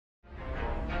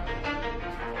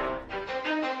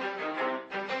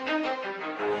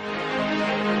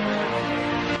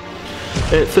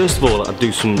First of all, I'd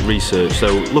do some research, so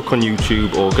look on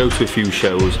YouTube or go to a few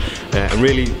shows and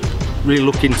really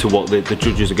look into what the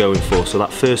judges are going for. So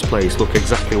that first place, look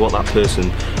exactly what that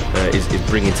person is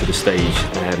bringing to the stage.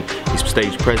 His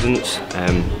stage presence,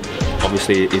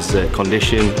 obviously his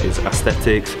condition, his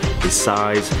aesthetics, his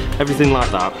size, everything like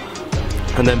that,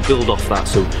 and then build off that.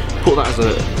 So put that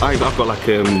as I've got like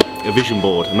a vision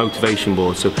board, a motivation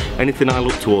board, so anything I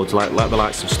look towards, like the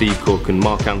likes of Steve Cook and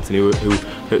Mark Anthony, who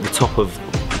are at the top of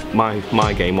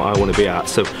my game, what I want to be at.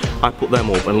 So I put them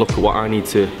up and look at what I need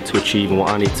to achieve and what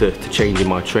I need to change in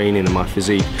my training and my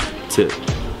physique to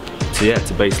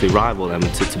basically rival them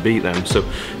and to beat them. So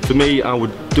for me, I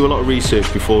would do a lot of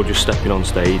research before just stepping on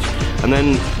stage, and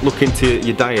then look into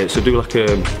your diet. So do like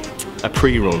a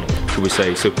pre-run, should we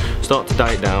say. So start to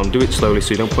diet down, do it slowly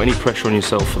so you don't put any pressure on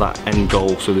yourself for that end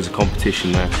goal, so there's a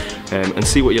competition there, and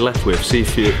see what you're left with. See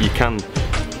if you can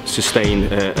sustain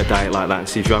a diet like that, and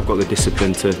see if you have got the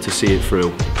discipline to see it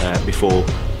through before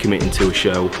committing to a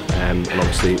show, and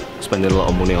obviously spending a lot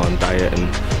of money on diet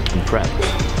and prep.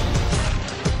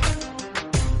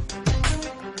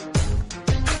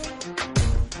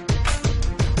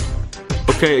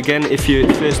 Okay, again, if you're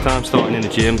the first time starting in a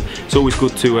gym, it's always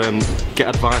good to get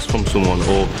advice from someone,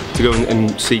 or to go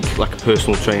and seek like a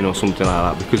personal trainer or something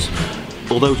like that, because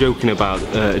although joking about,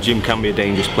 a gym can be a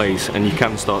dangerous place and you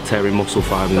can start tearing muscle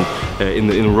fibre in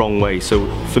the wrong way.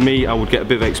 So for me, I would get a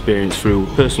bit of experience through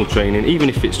personal training, even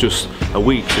if it's just a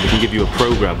week, so they can give you a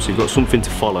program so you've got something to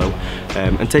follow,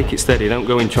 and take it steady. Don't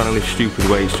go in trying to lift stupid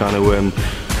weights, trying to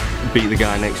beat the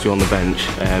guy next to you on the bench.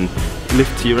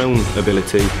 Lift to your own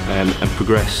ability and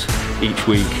progress each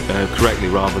week correctly,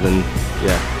 rather than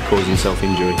causing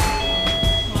self-injury.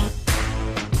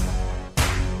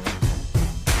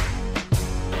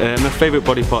 My favourite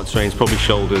body part to train is probably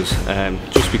shoulders,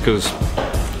 just because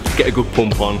you get a good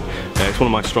pump on. It's one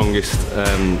of my strongest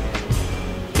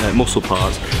muscle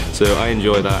parts, so I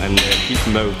enjoy that, and keeps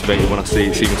me motivated when I see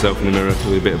myself in the mirror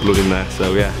with a bit of blood in there.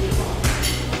 So yeah.